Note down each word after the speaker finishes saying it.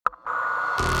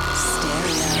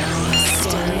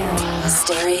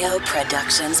Stereo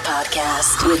Productions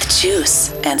Podcast with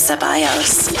Juice and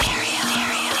Ceballos.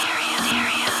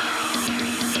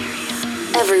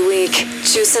 Every week,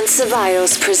 Juice and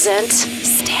Ceballos present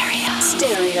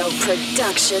Stereo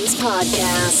Productions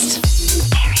Podcast.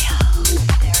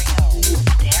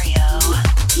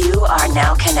 You are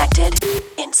now connected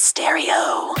in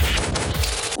stereo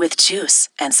with Juice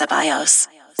and Ceballos.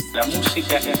 La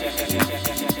música.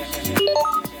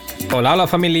 Hola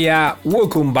familia,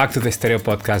 welcome back to the Stereo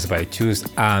Podcast by Juice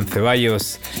and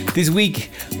Ceballos. This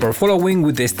week, we're following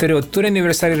with the Stereo 20th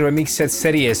Anniversary Remix Set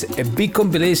Series, a big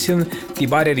compilation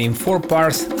divided in 4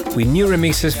 parts with new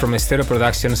remixes from Stereo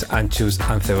Productions and Juice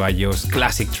and Ceballos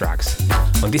classic tracks.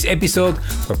 On this episode,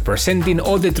 we're presenting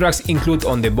all the tracks included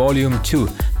on the Volume 2,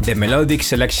 the Melodic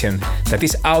Selection, that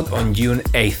is out on June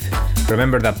 8th.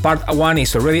 Remember that Part 1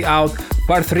 is already out,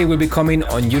 Part 3 will be coming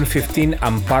on June 15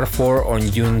 and Part 4 on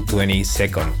June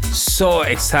 22nd. So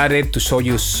excited to show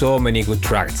you so many good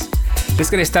tracks. Let's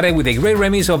get started with a great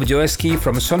remix of Joeski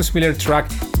from Sons Miller track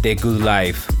The Good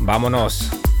Life. Vámonos.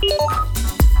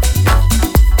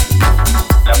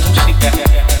 La música.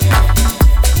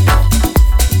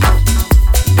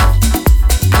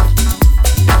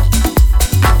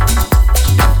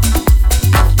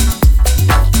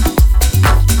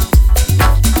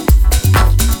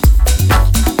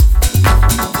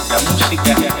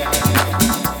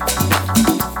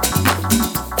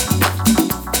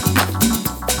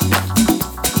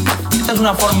 Esta es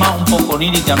una forma un poco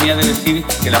onírica mía de decir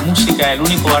que la música es el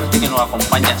único arte que nos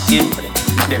acompaña siempre,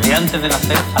 desde antes de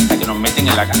nacer hasta que nos meten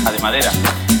en la caja de madera.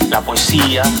 La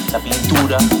poesía, la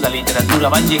pintura, la literatura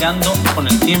van llegando con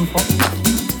el tiempo,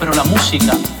 pero la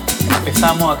música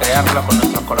empezamos a crearla con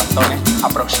nuestros corazones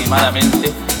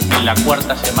aproximadamente en la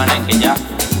 4ª semana en que ya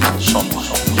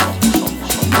somos.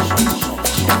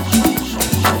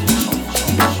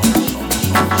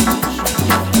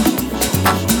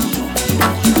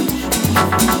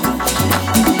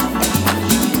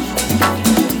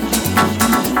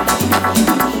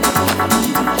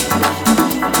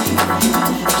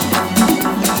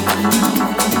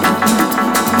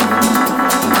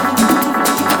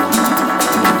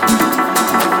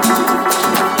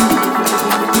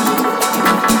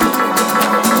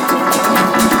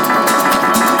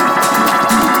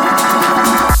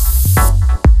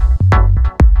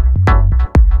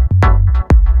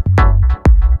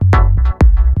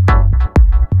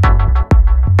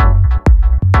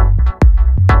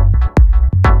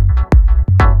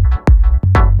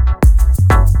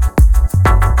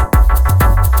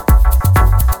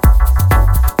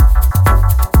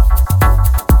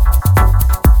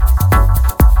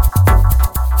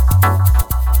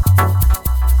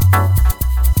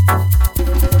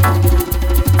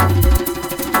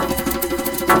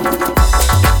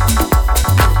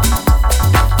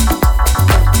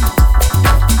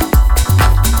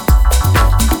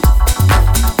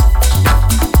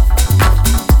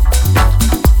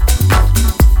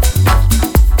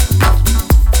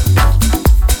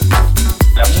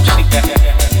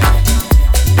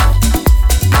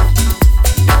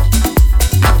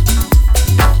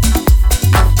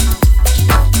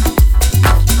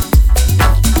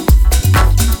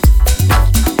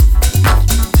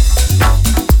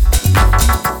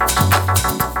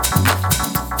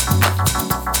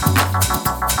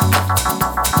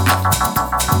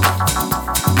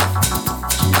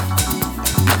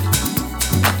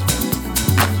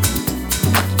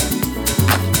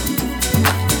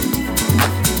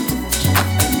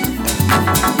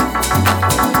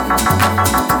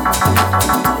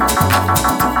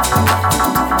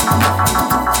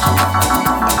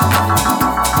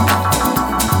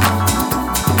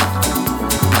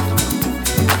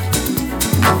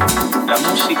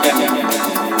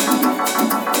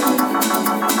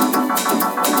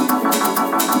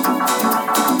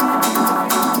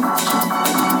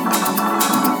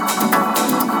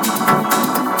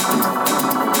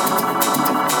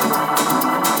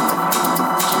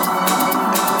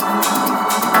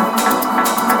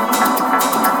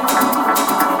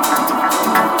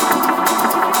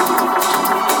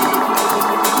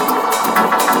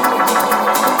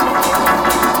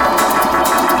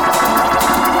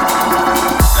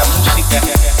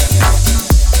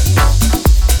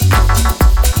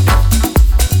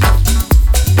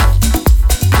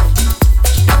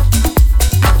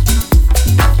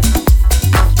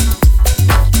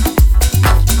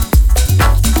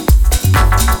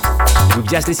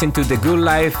 Just listen to The Good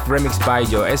Life remix by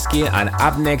Joeski, and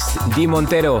up next, Di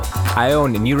Montero, I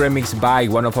own a new remix by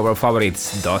one of our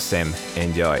favorites, Dosem.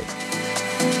 Enjoy.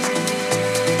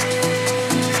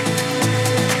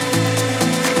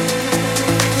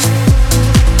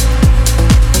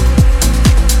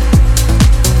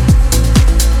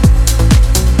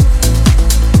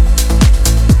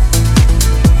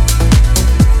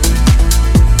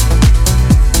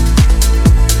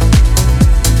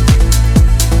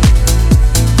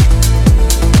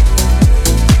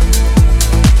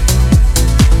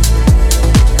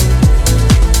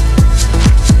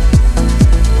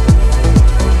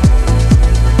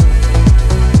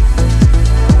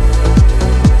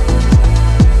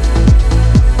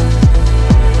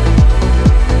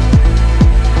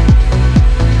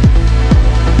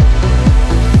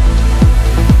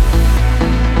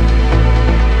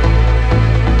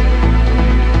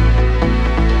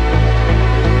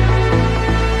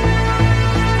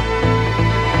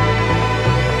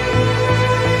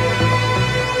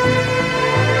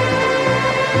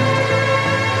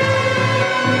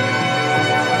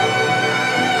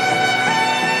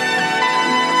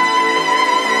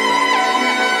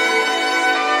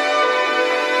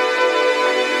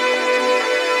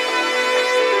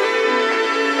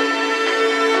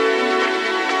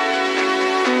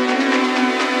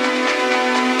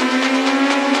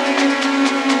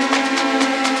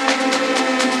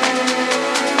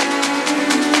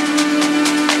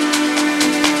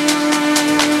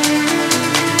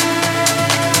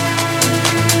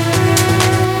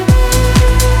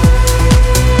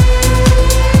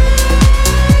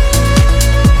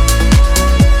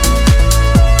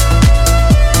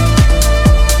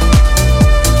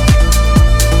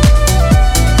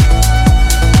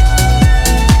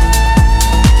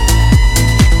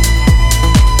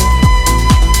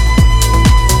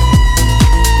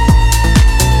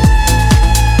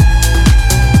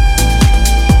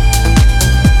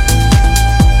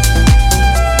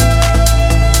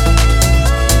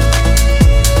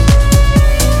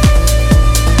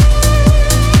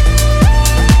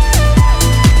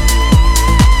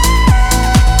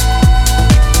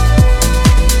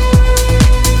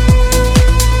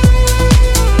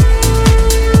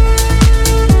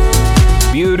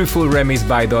 full remix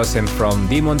by Dosen from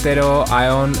Di Montero,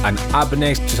 Ion, and up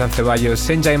next Chus and Ceballos,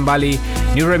 Senja in Bali,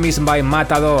 new remix by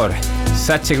Matador.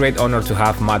 Such a great honor to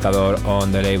have Matador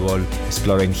on the label,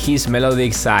 exploring his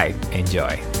melodic side.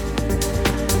 Enjoy.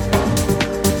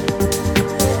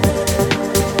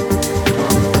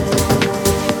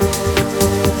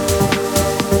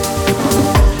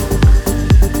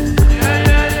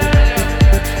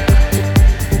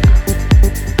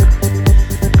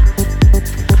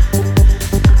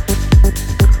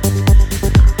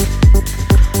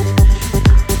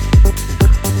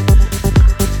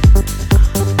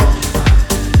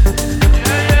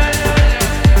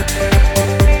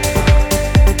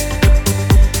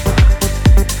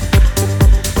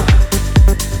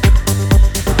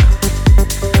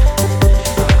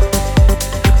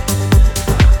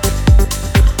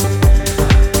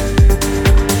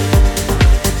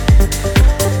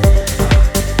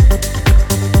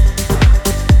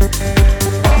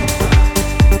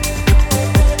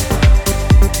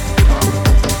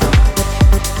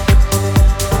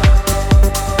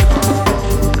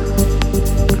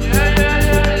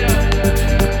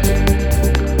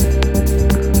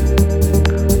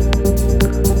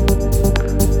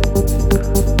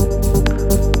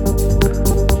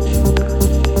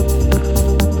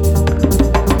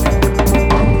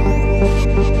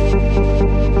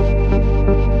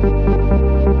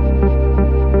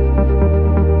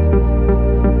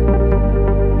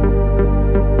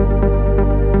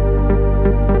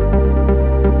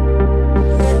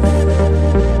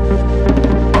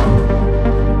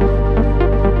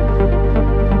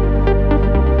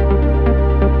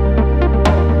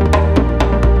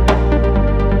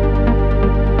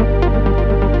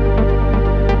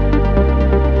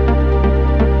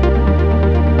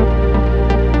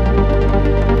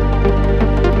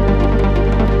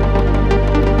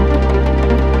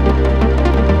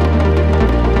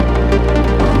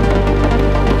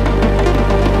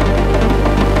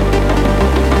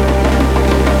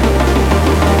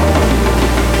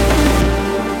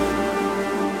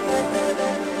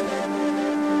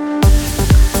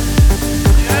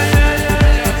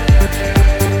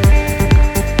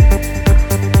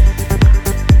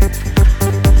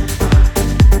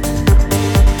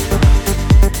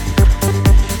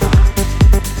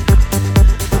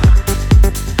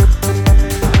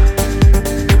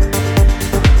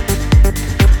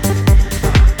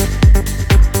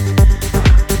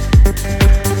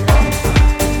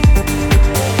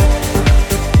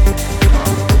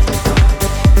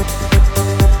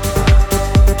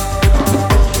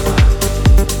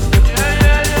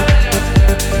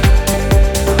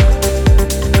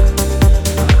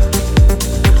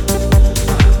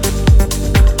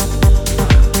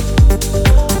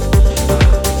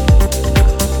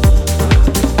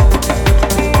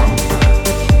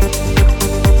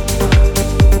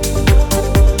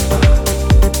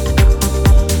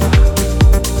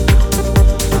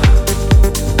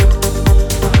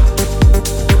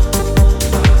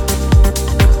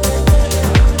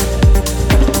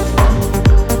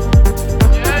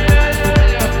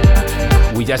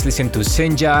 just listened to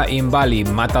Senja in Bali,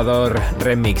 Matador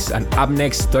remix, and up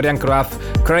next Dorian Craft,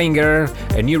 Crying Girl,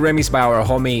 a new remix by our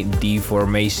homie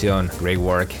Deformation. Great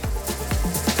work.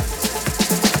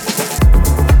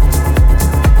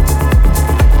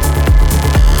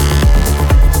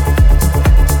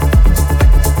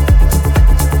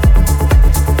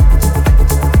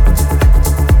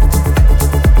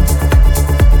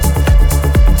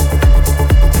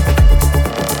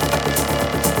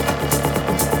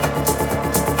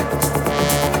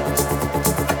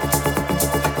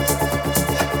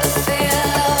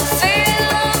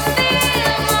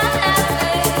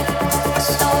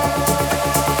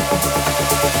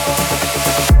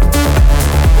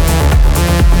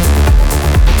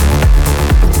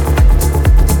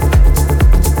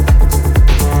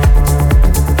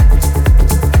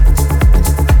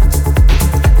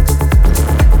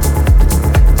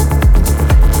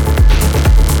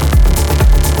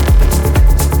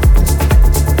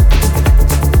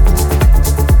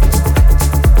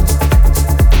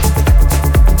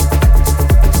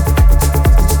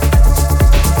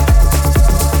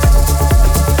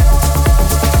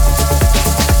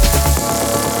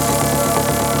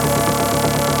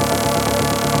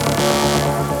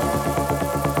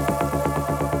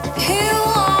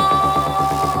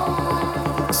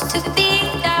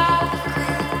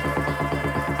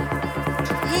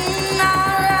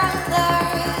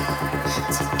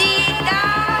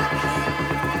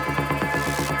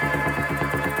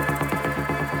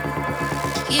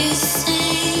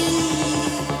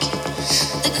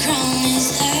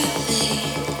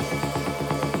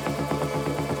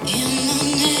 In my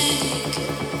neck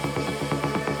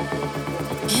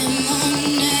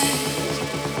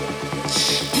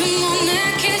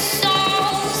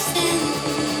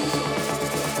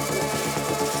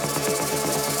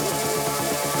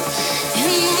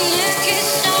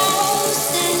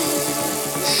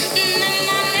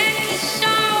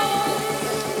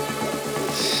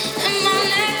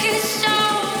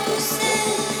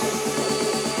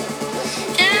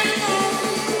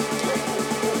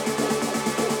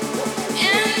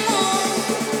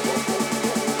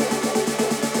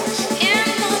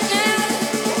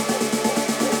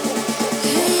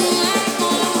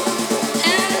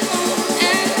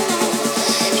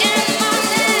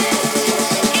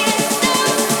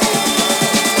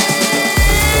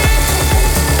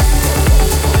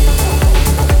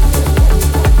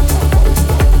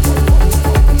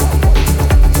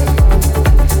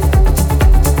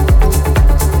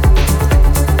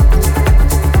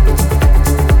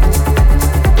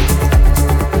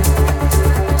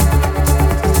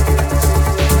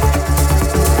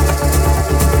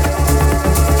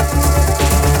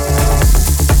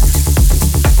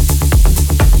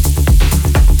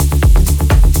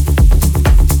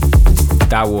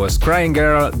That was Crying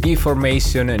Girl,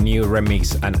 Deformation, a new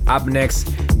remix, and up next,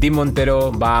 Di Montero,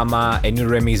 Bahama, a new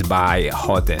remix by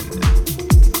Hotten.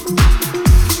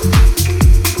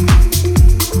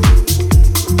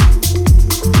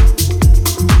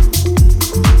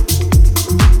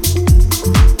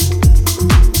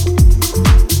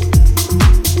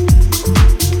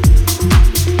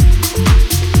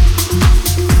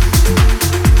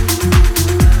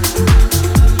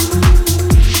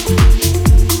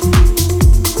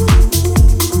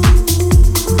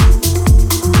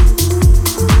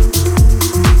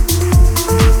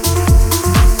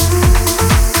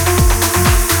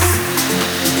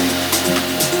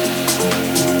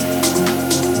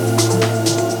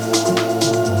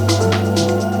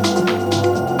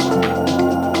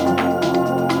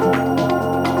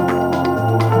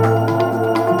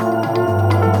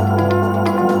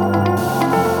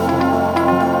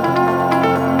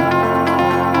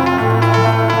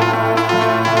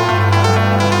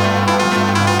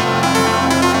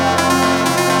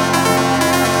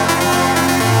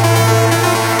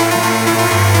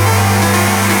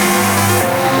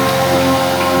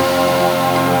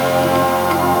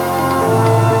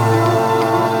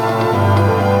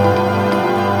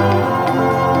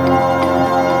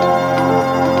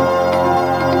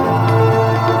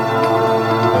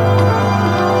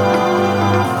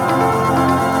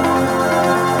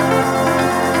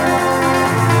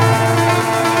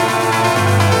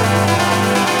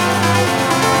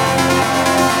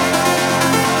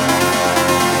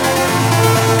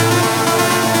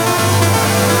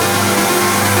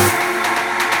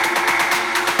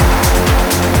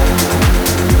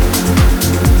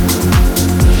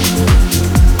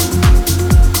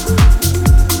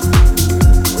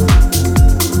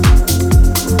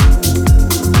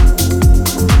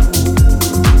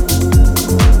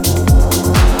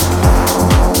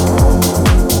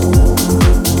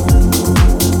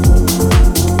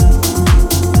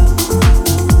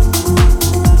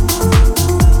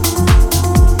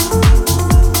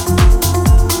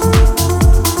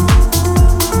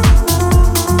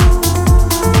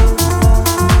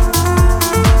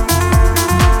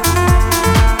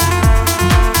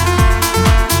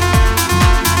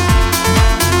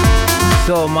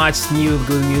 So much new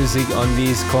good music on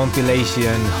this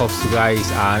compilation. Hope you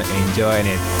guys are enjoying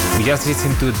it. We just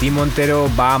listened to Di Montero,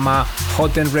 Bahama,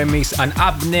 Hotten remix, and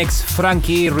up next,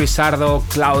 Frankie Rizardo,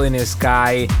 Cloud in the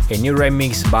Sky, a new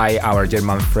remix by our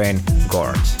German friend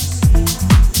Gorge.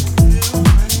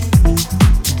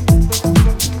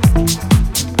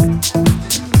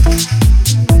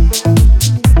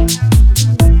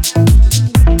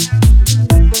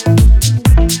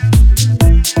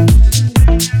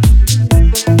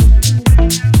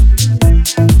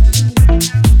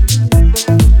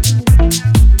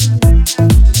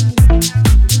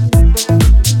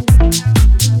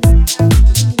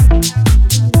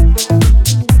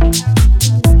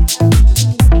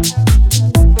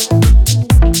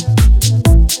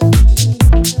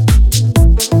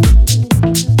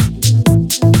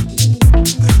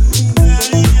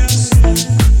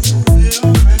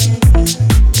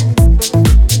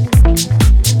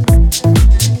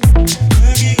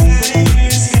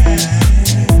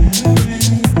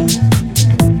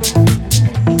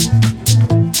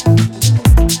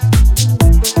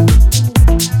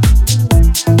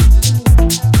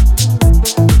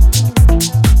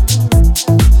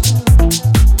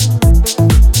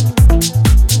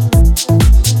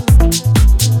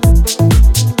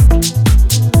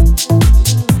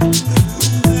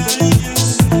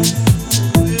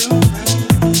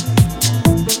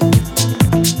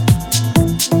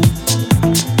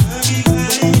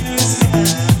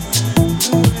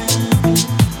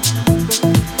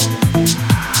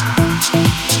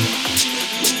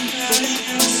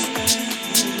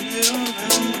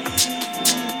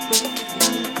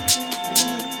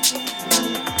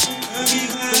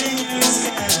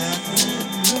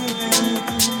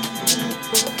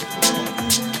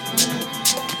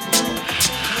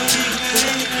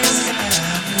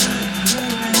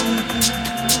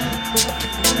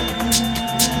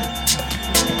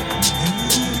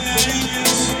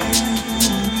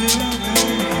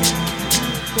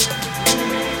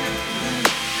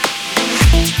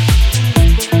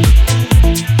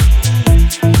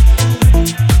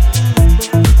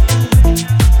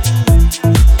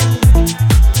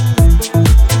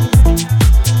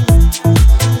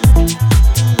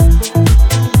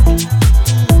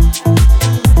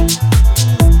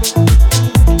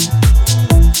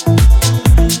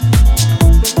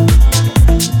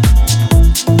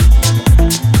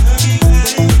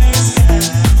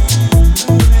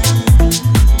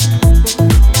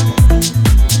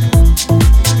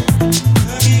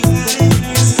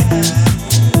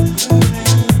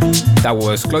 That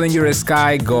was Clothing Your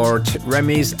Sky, Gorge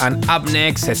remix, and up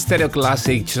next, a stereo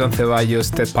classic, Chus Ceballos,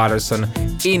 Ted Patterson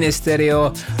in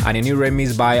stereo, and a new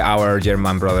remix by our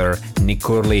German brother Nick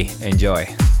Curley. Enjoy.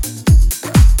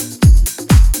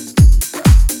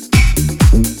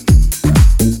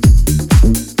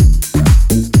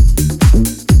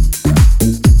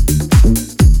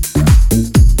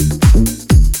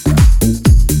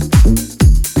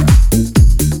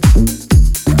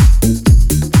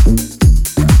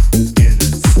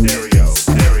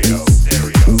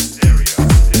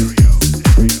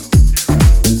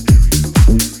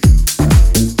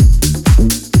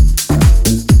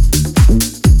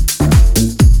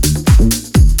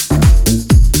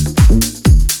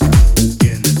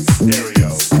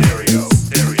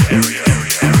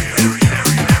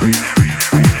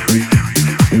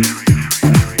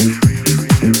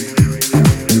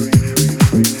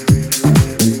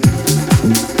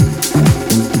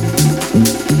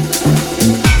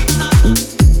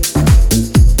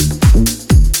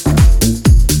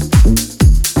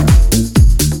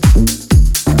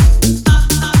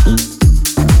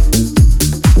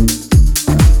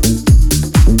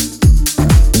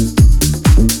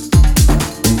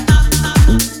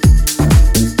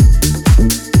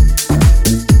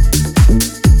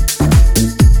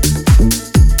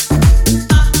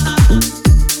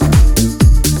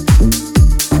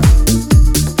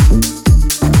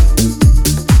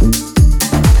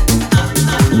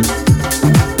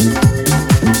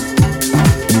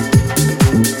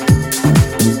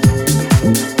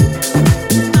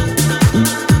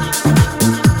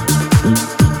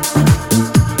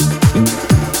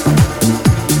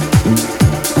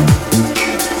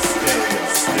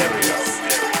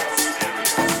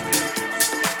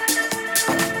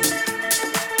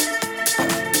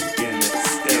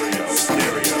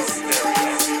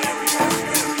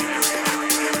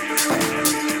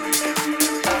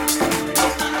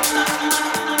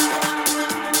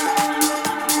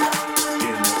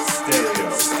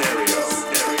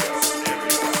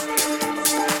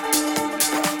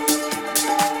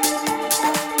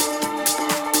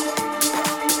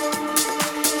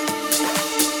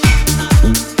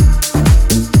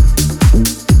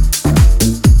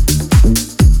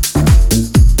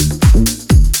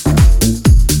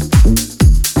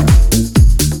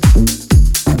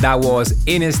 That was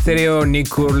In Stereo, Nick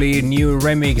Curley, new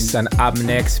remix, and up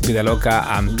next, Vidaloka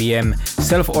and PM,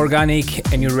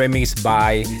 Self-Organic, a new remix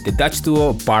by the Dutch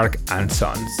duo Park and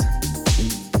Sons.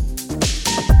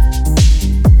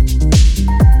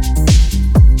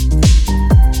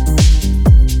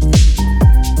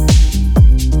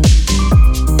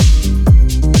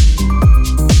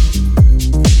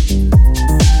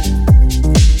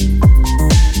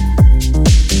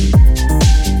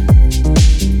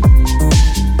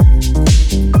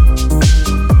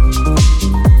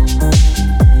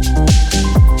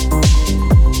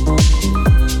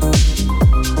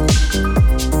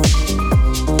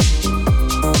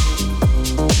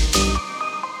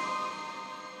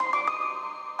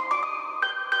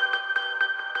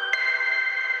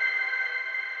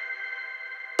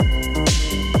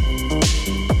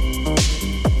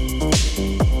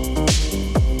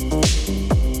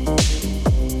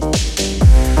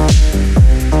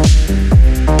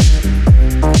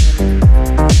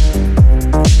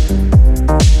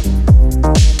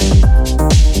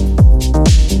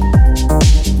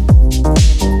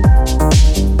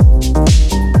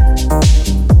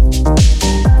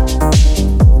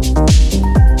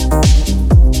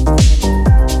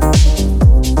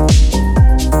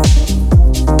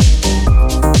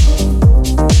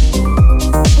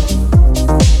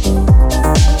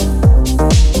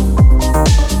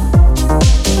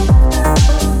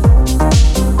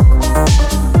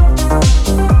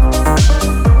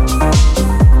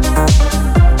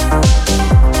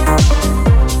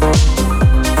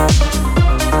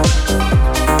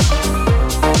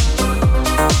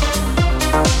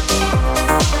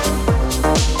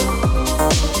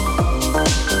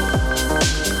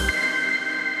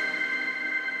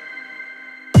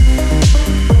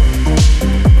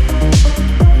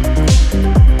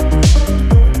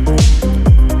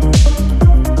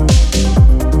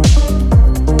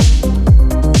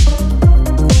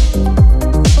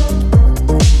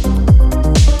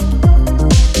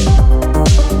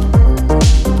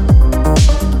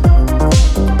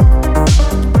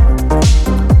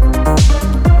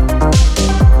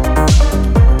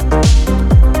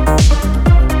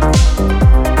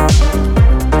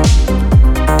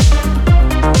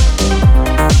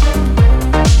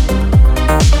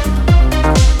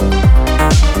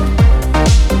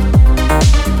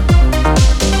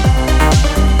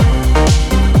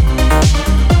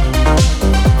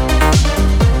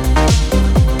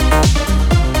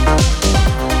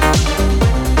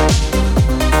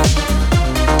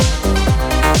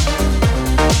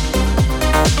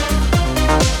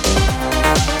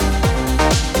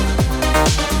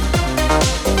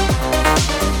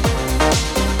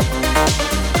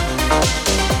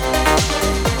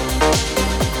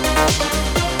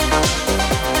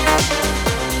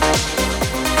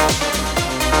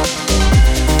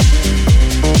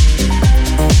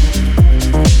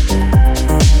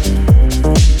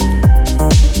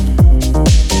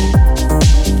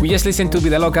 just listened to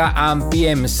Vida Loca and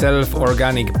PM Self,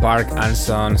 Organic, Park and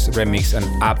Sons remix,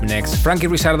 and up next, Frankie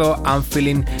Rizardo, I'm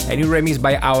Feeling, a new remix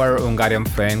by our Hungarian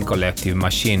friend Collective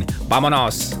Machine.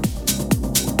 ¡Vámonos!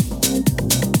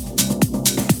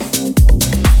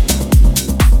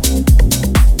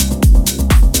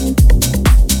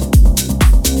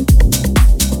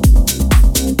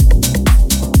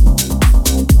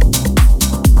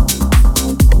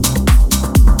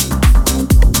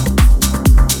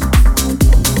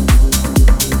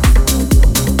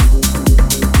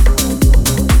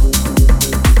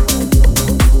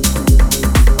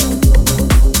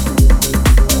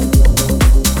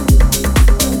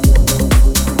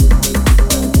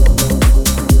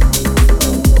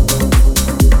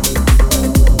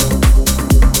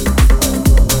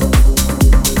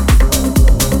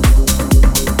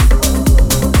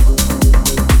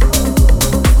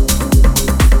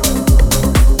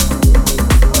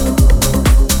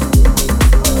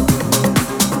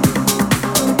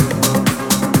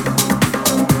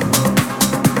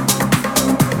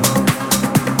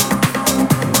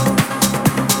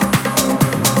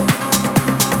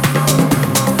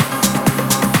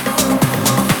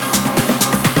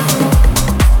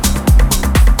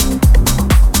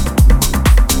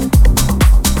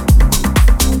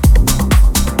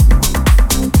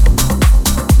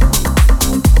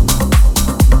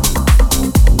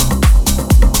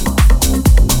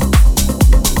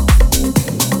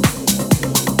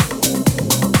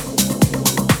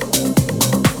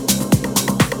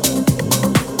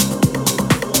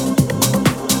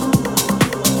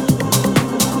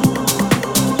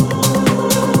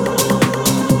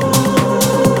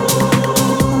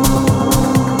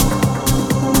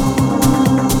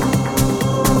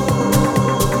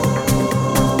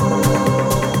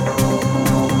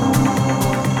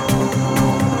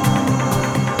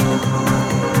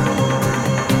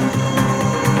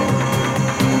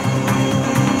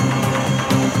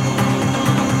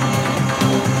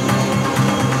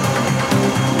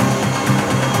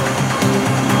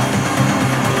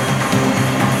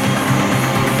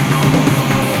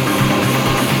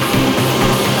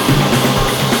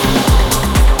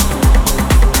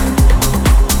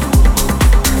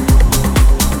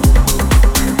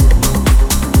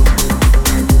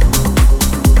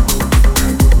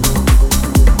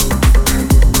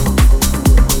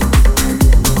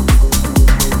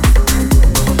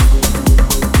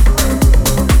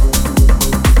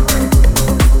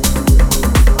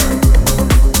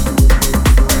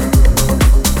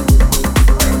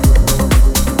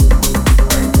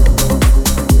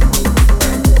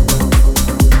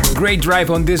 Great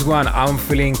drive on this one, I'm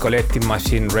Feeling, Collective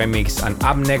Machine remix, and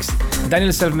up next,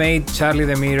 Daniel Selfmade, Charlie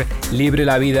Demir, Libre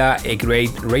la Vida, a great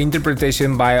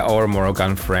reinterpretation by our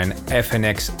Moroccan friend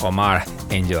FNX Omar.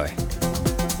 Enjoy.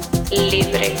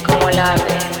 Libre como el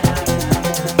ave,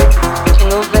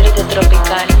 en un verde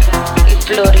tropical y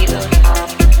florido,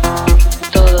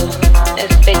 todo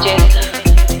es belleza,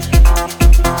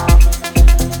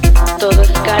 todo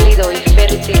es cálido y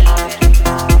fértil,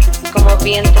 como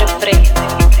vientre fresco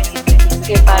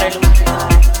que para el uso.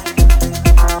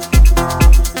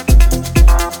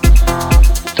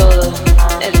 Todo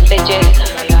es belleza,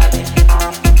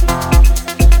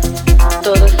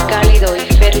 todo es cálido y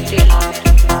fértil,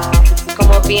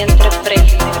 como vientre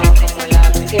fresco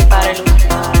que para el uso.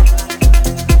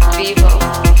 Vivo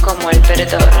como el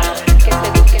perdedor que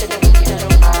se duque de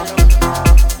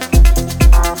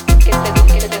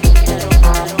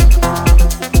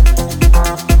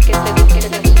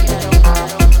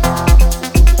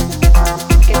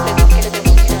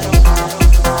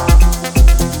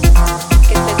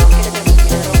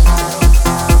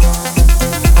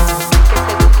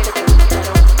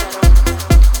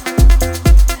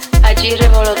allí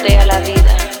revolotea la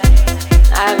vida,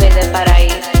 ave de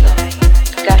paraíso,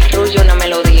 garrulla una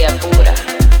melodía pura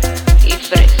y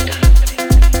fresca,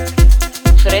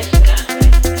 fresca,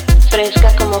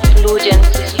 fresca como fluyen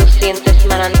sus lucientes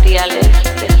manantiales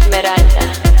de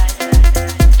esmeralda,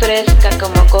 fresca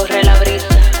como corre la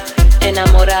brisa,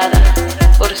 enamorada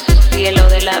por su cielo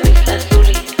de lápiz azul,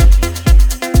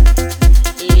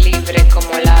 libre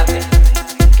como el ave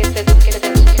que se duque de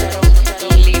sus aromas,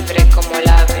 libre como el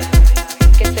ave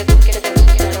que se duque de sus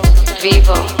aromas,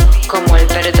 vivo como el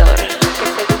perdedor que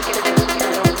se duque de sus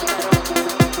aromas,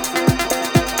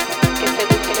 que se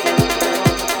duque de sus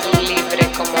aromas, libre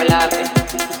como el ave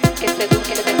que se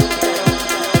duque de sus aromas,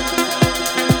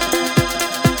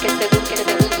 que se duque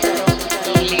de sus aromas,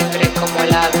 libre como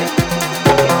el ave.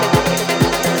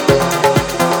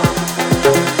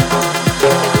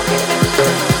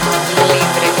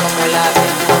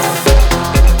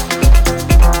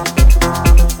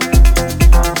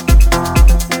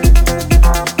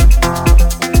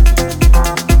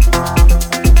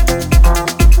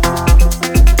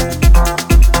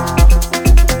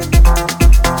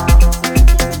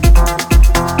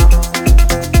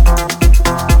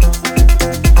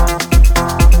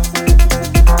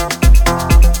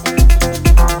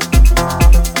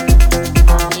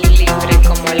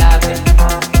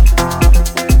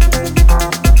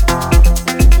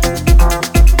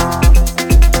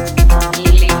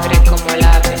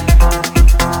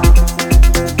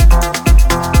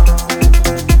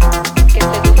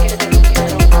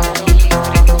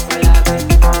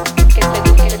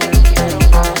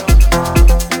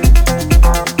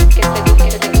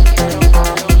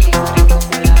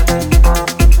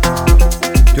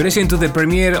 listen to the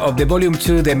premiere of the Volume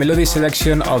 2, the melodic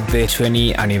selection of the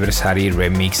 20th anniversary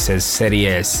remixes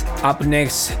series. Up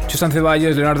next, Susan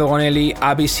Ceballos, Leonardo Gonelli,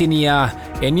 Abyssinia,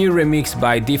 a new remix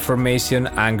by Deformation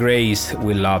and Grace.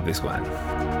 We love this one.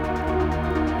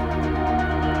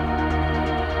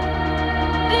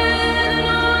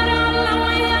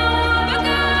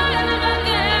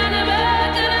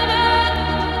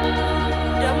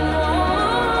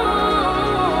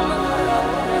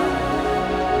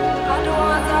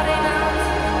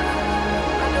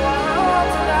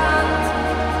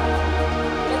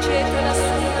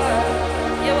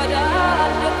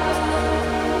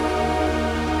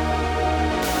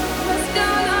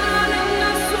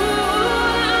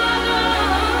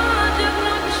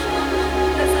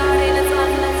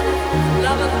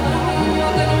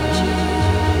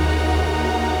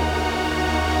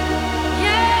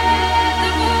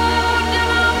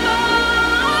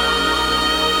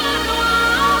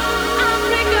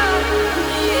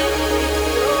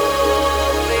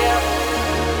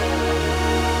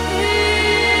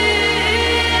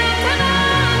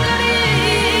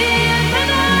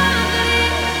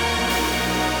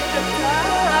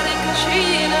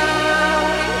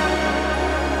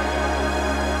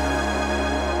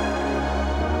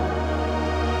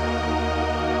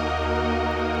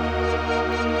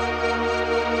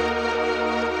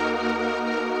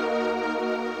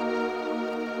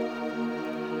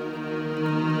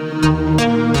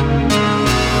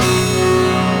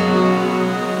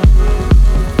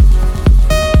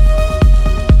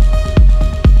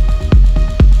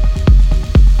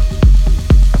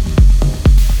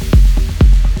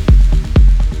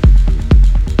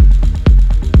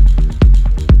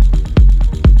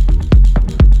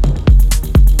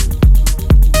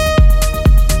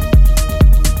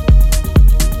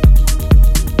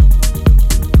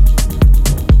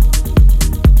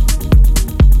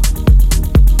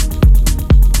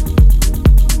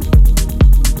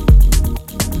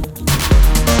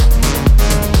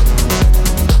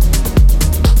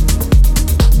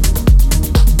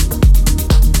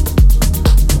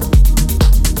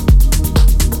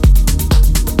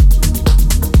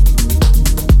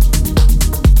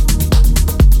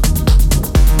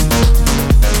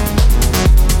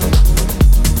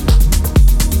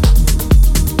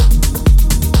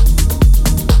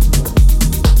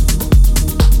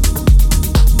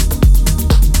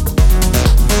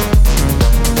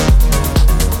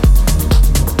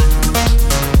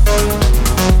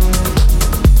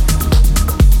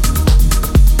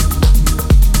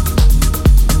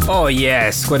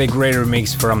 Yes, what a great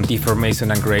remix from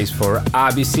Deformation and Grace for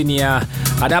Abyssinia.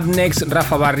 And up next,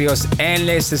 Rafa Barrios,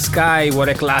 Endless Sky, what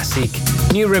a classic.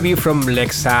 New review from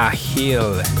Lexa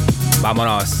Hill.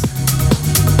 Vámonos.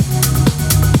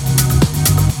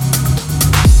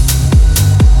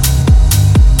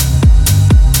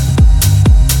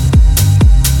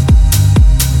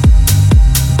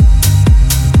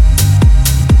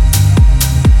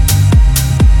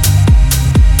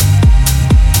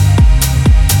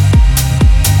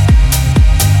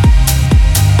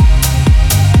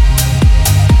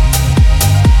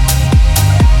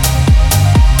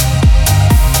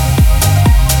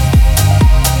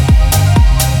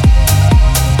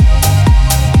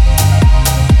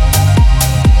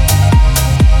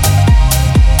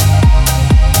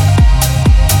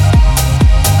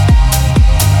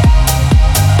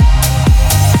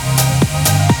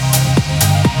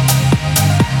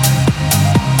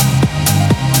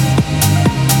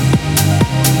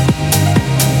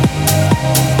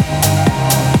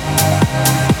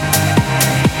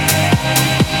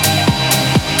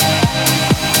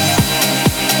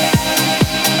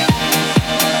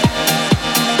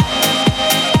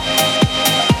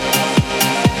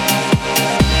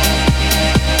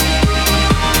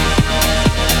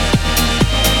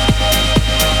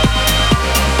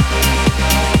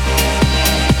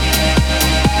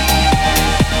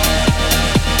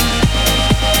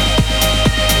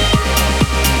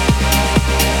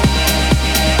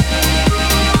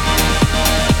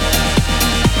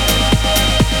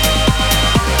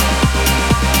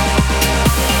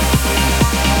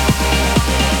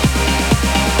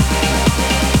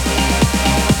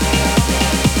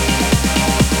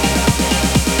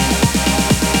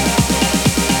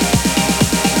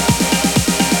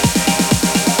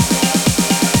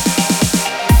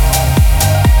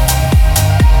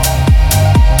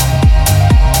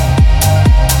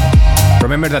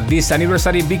 Remember that this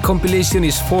anniversary big compilation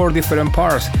is 4 different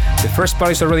parts. The first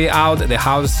part is already out, the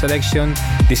house selection.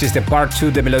 This is the part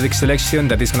 2, the melodic selection,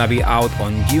 that is gonna be out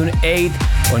on June 8th.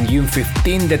 On June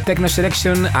 15th, the techno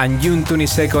selection, and June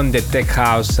 22nd, the tech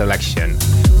house selection.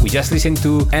 We just listened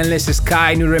to Endless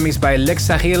Sky, new remix by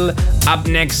Lexa Hill. Up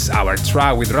next, our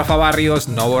track with Rafa Barrios,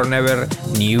 Now or Never,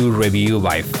 new review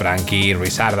by Frankie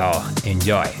Rizardo.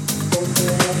 Enjoy.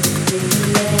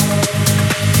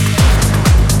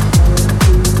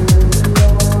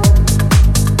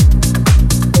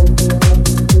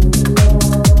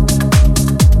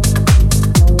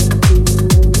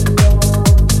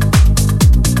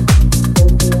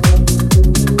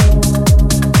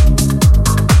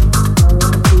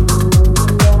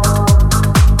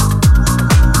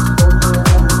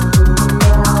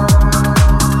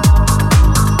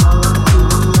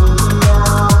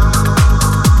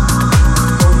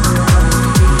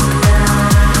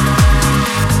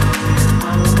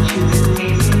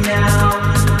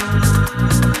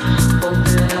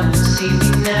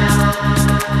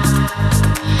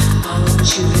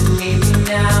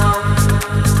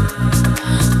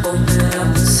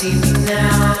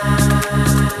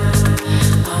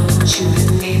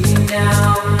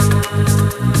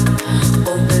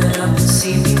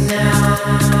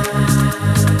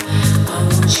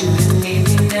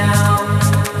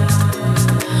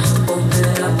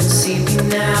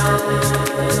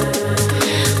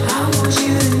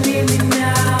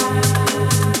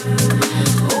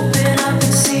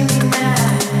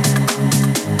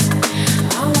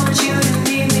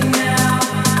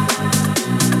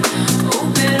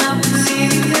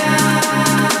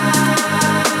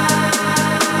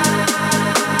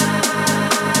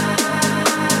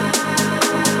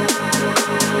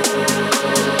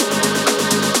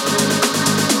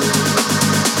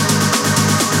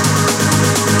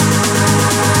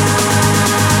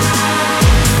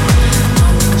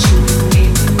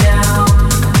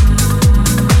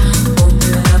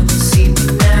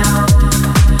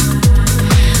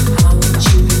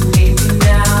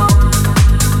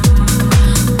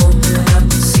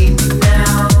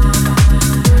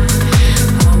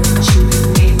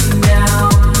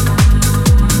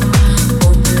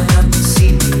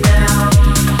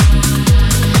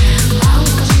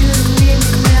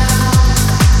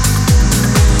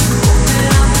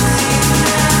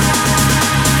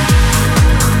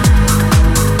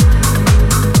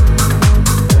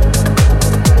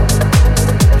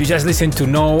 Just listen to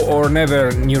Now or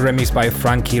Never, new remix by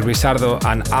Frankie Rizardo,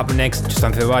 and up next,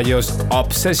 Justin Ceballos,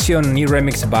 Obsession, new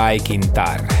remix by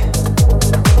Quintar.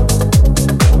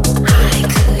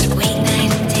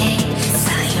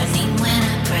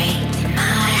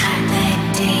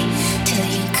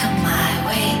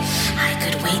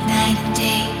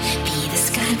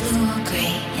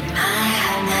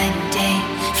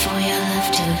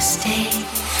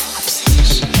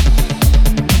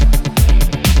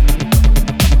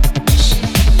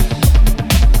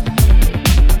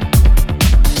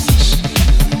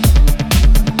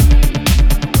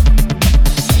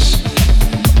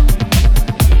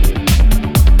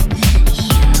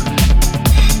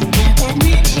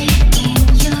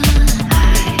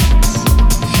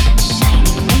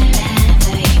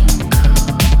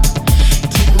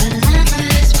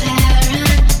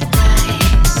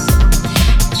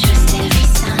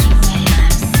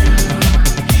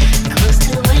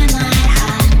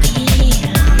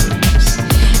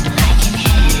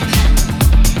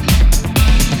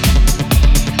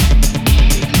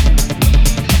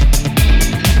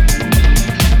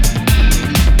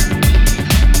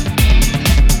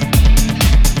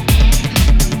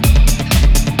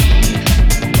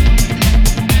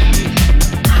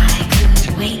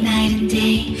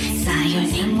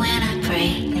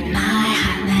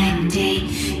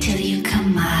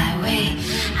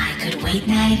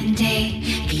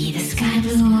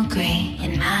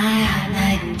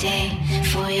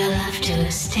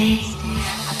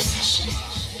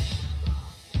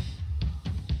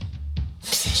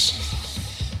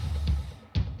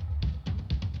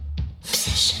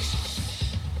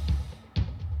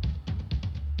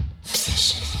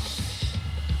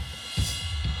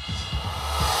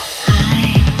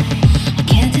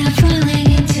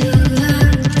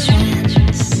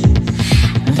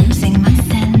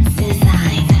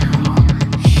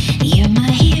 You're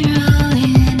my hero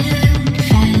in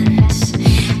advance,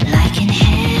 like in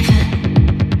heaven.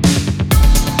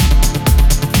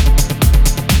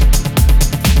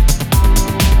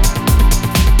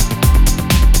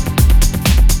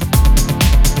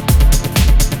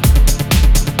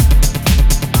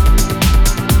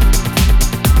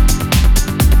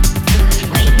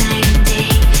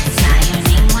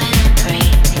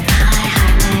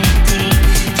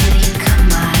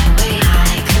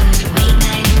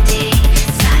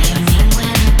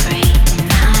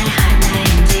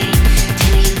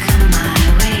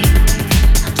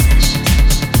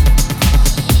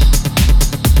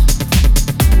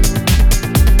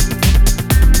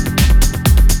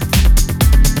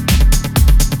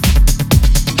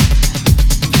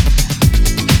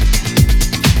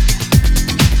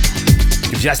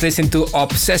 Just listen to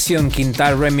Obsession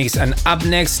Quintal remix, and up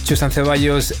next, Chus and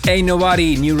Ceballos, Ain't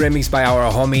Nobody, new remix by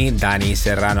our homie Dani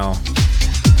Serrano.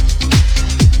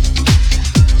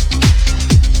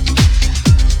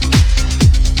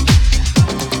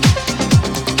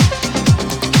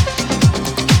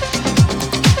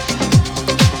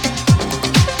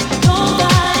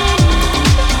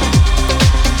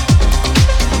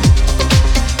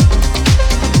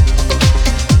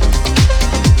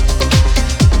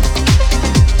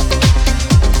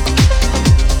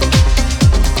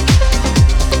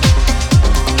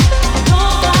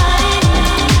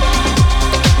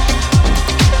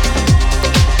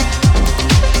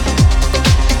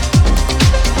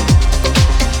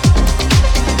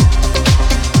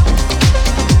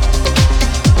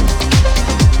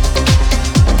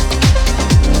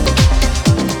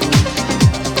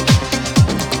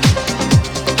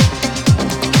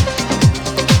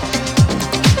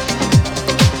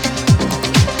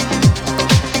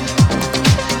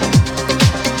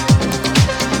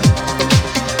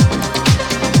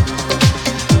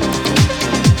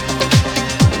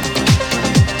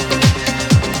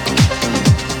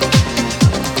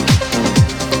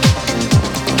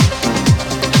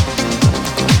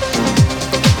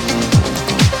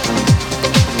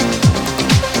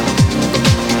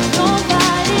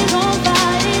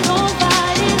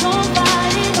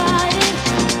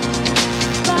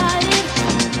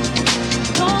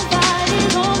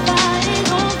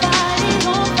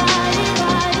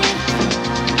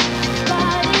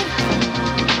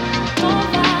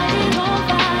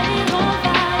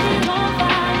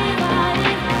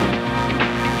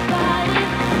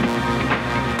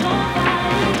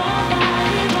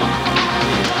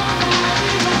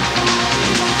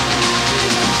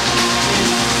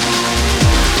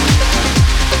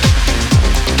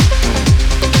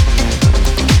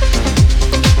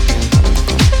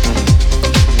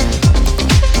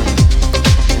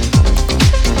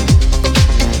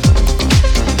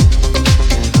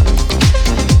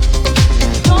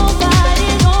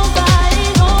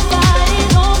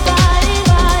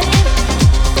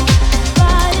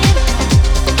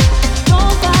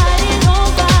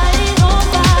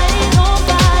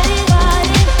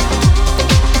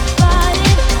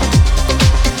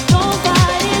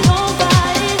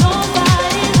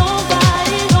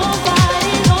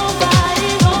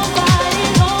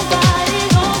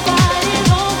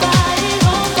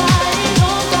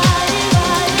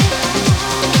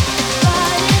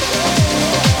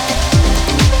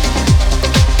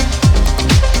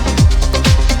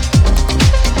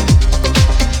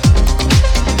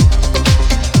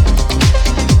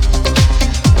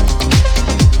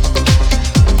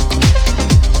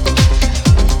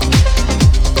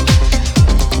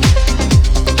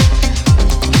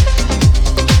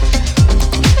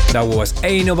 That was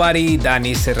Ain't Nobody,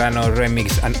 Dani Serrano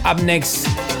remix. And up next,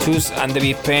 Chus and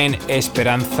David Penn,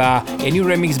 Esperanza, a new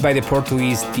remix by the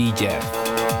Portuguese DJ.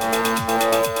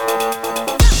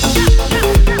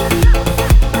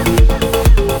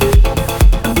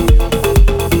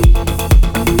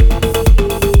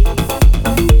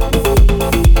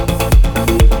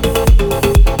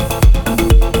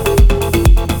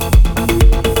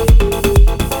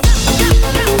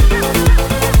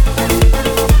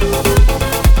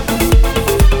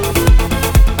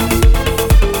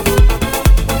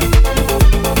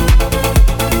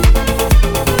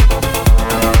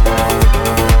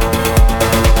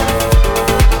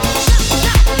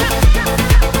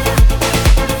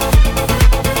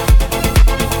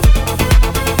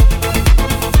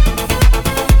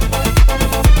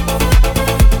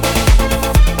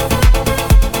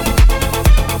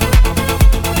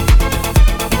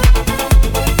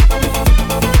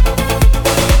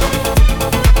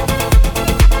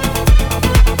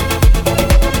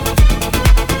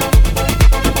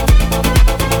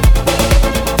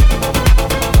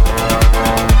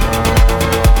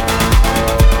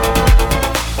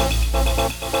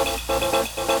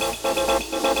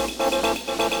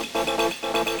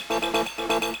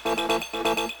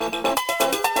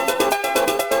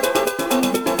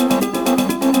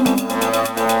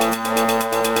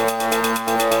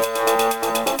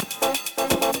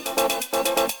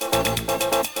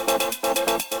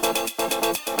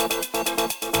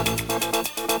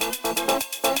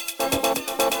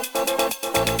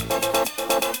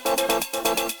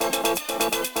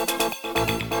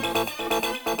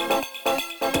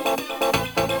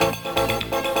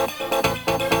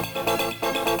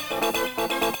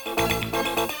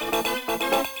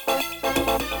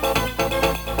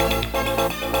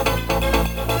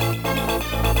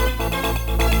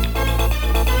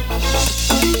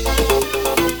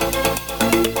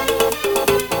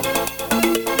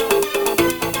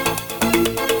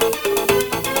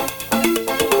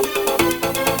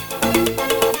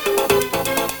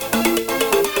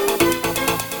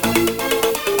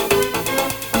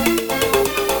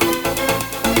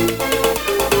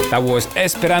 That was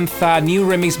Esperanza, new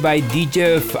remix by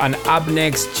DJF, and up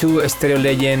next, two stereo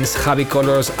legends, Javi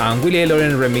Colors and Willie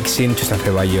Loren remixing Chus and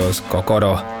Ceballos,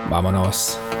 Kokoro.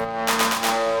 Vámonos.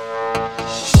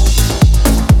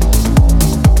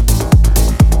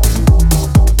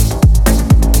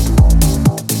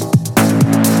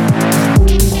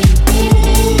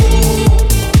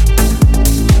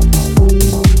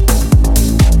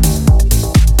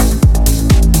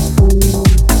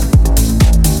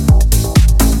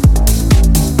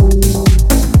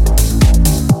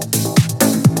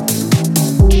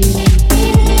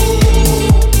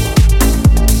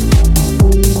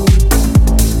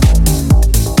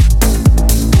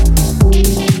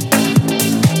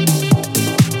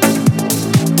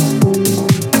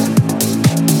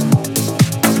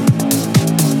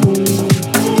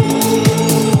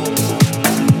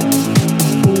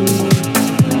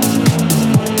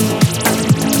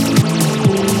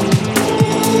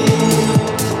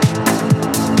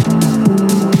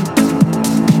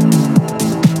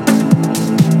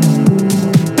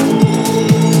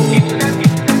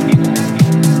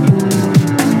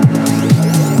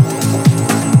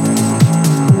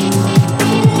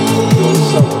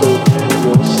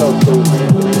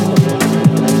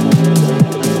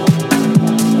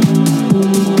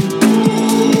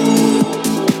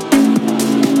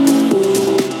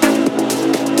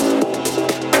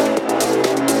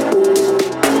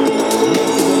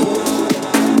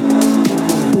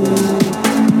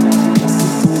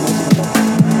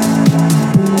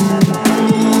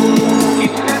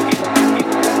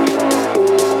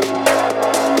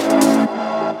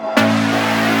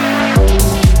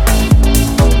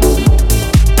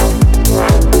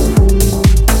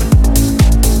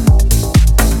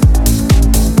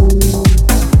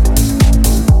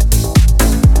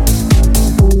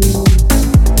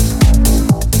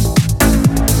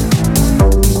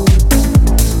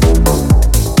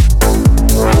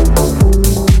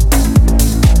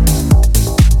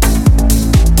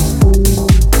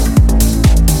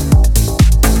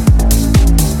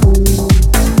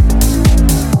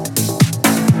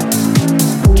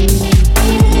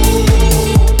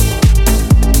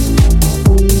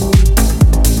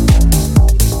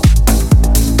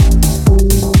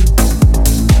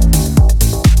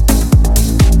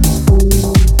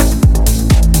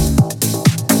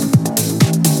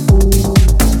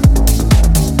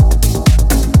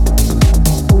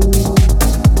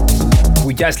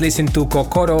 Just listen to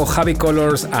Kokoro, Javi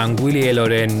Colors and Willie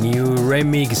Loren new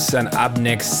remix, and up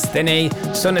next Dene,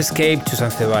 Sonescape, Chus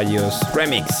and Ceballos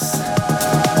remix.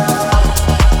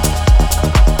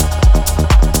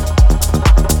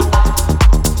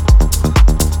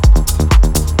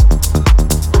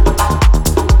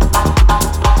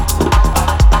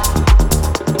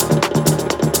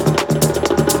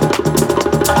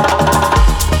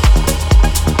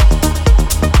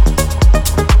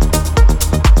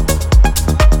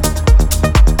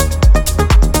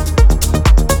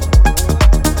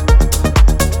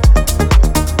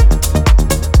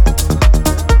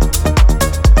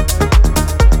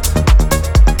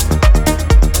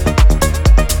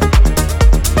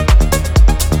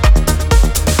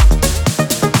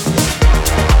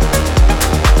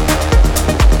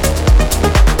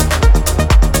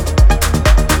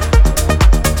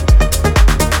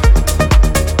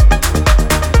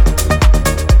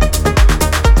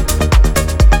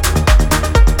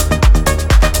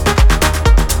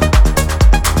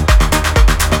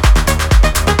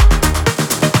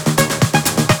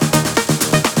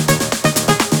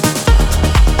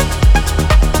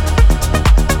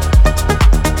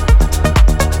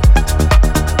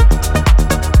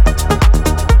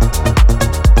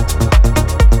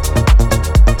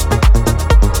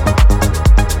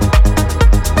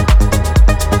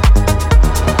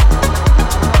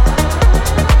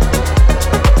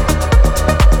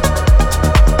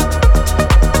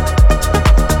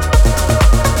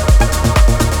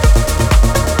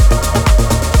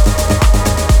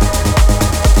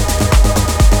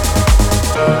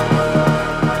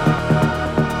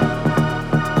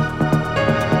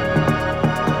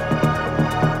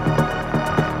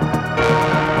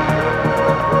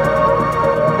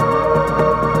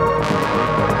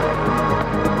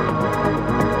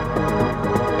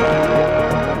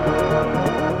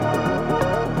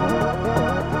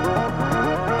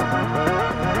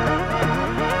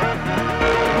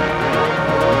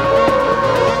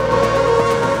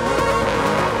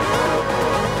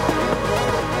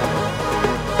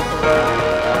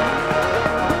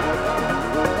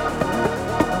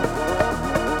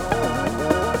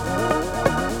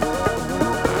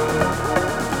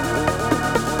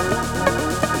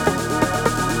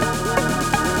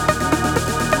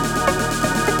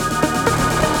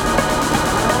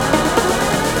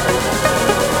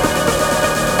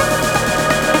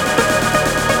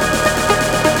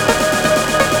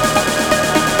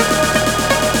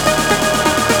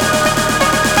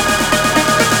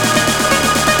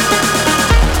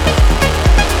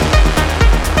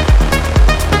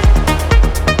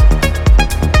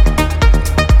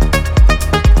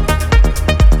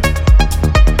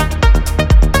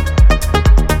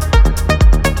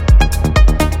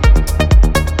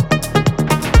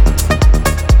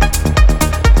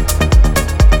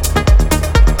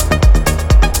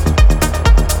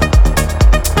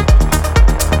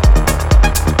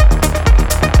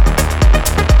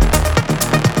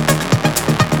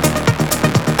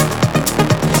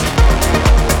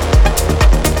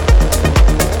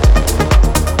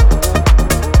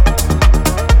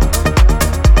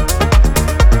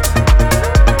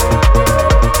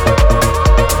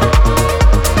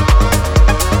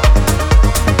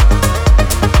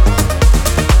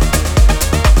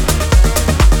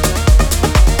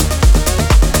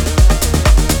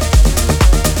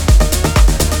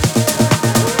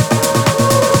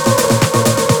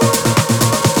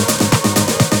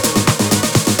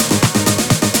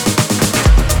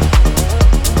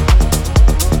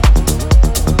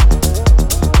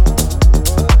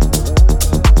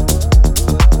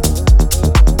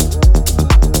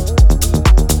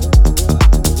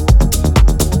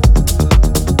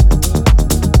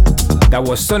 That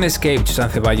was Sonescape, Chusan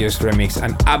Ceballos remix.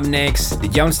 And up next, the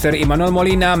youngster Imanol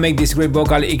Molina make this great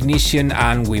vocal Ignition,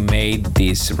 and we made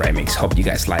this remix. Hope you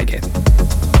guys like it.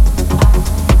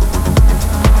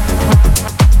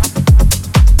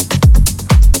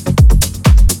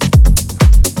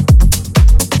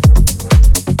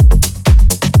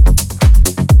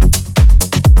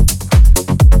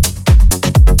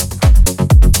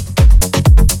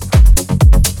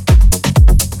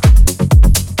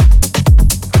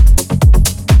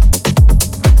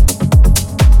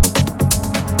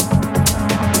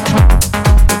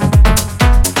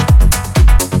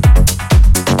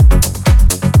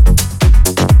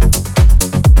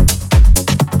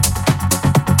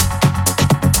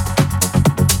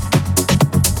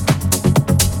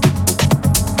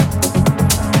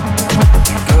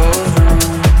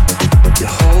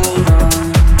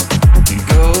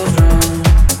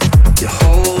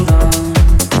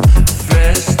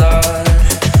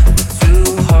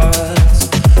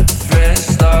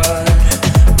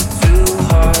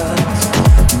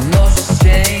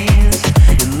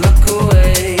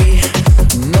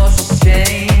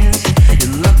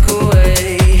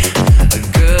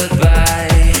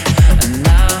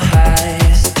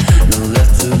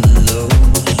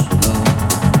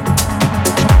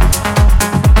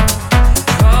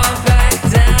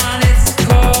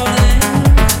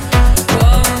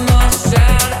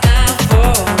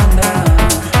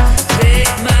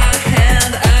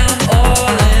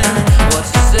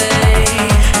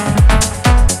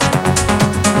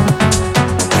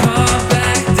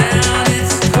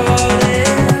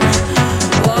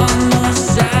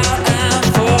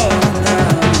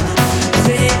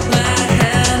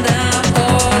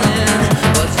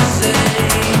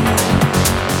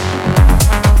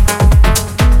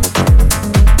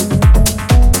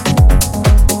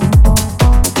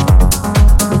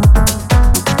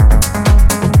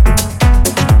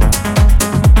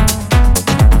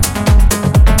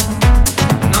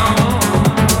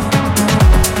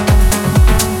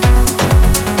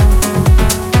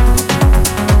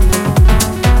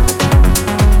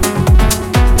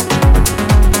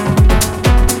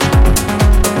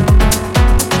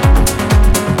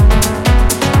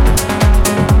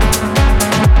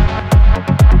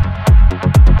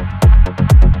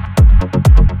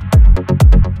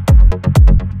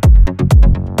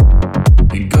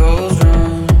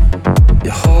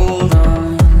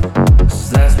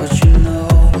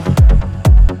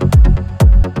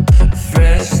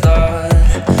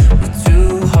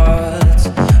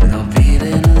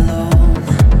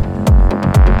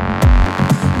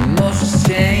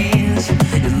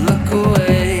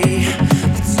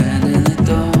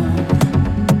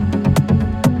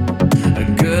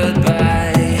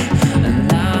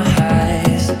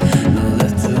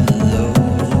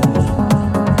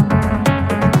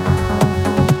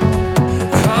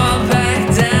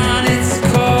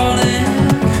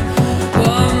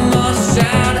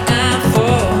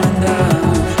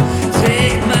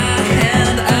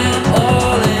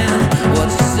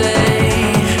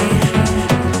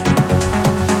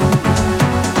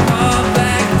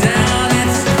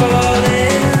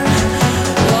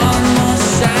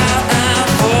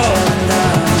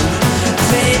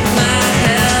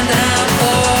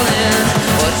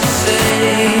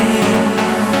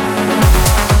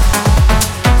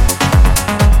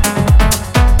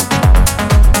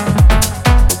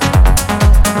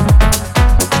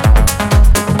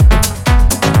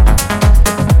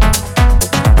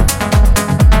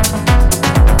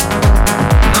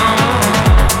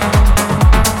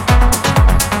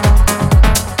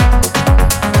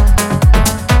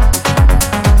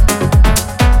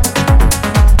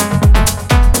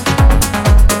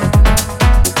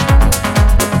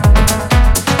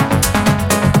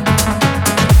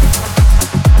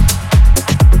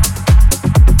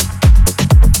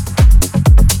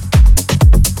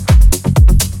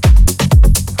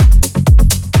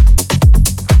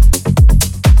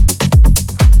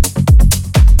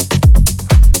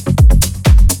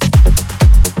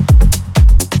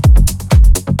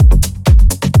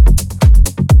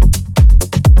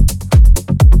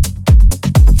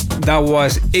 That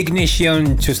was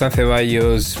Ignition, Chusan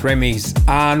Ceballos remix.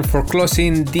 And for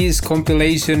closing this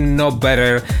compilation, no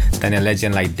better than a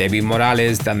legend like David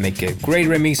Morales that make a great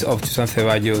remix of Chusan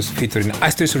Ceballos featuring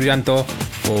Astrid Suryanto,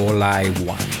 All I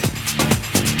Want.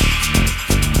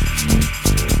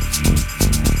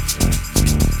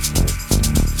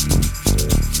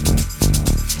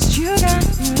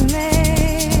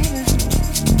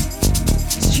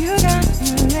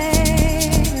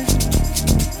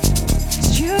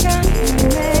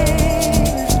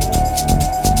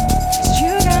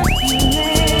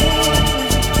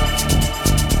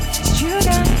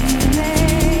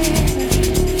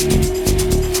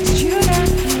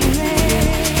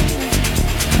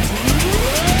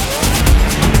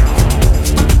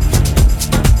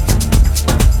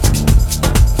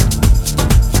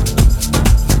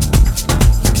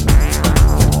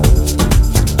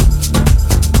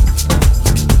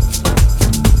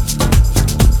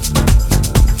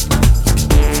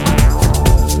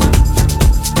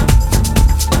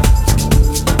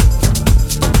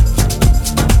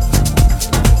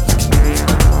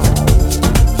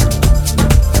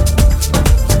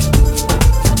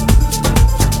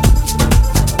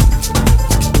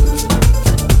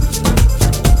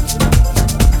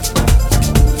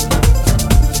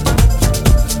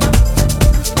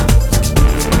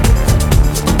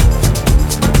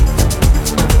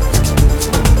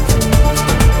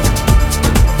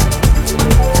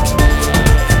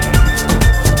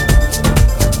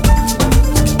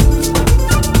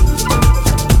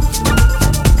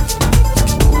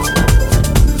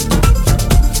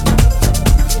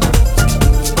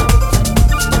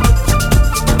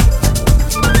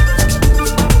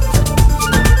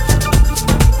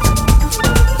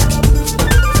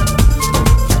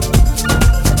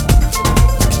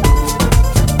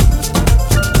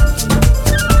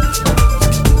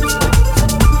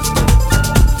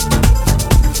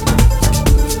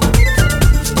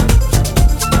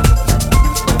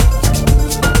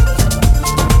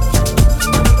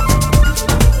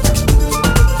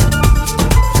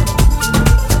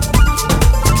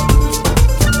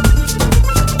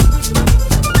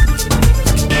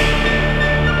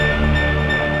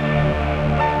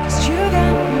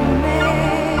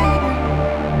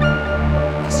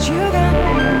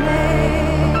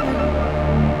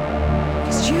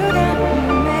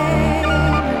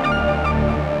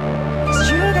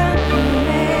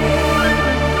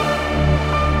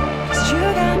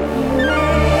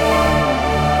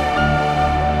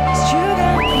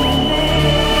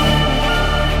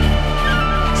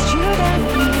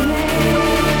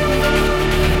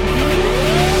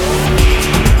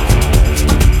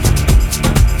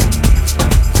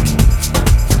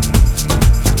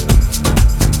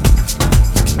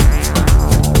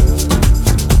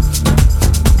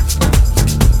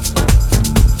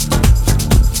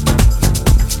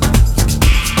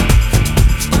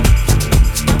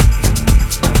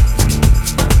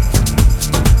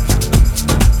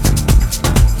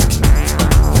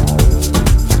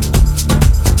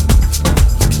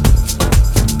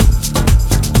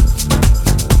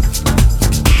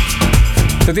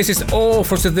 So this is all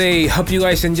for today. Hope you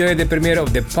guys enjoyed the premiere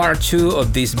of the part 2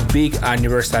 of this big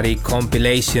anniversary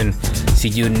compilation. See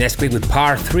you next week with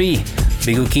part 3.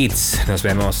 Be good kids. Nos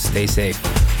vemos. Stay safe.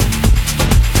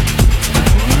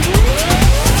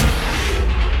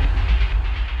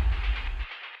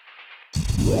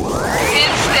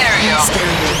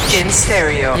 In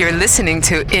stereo. You're listening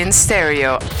to In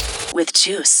Stereo with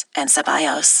Juice and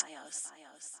Ceballos.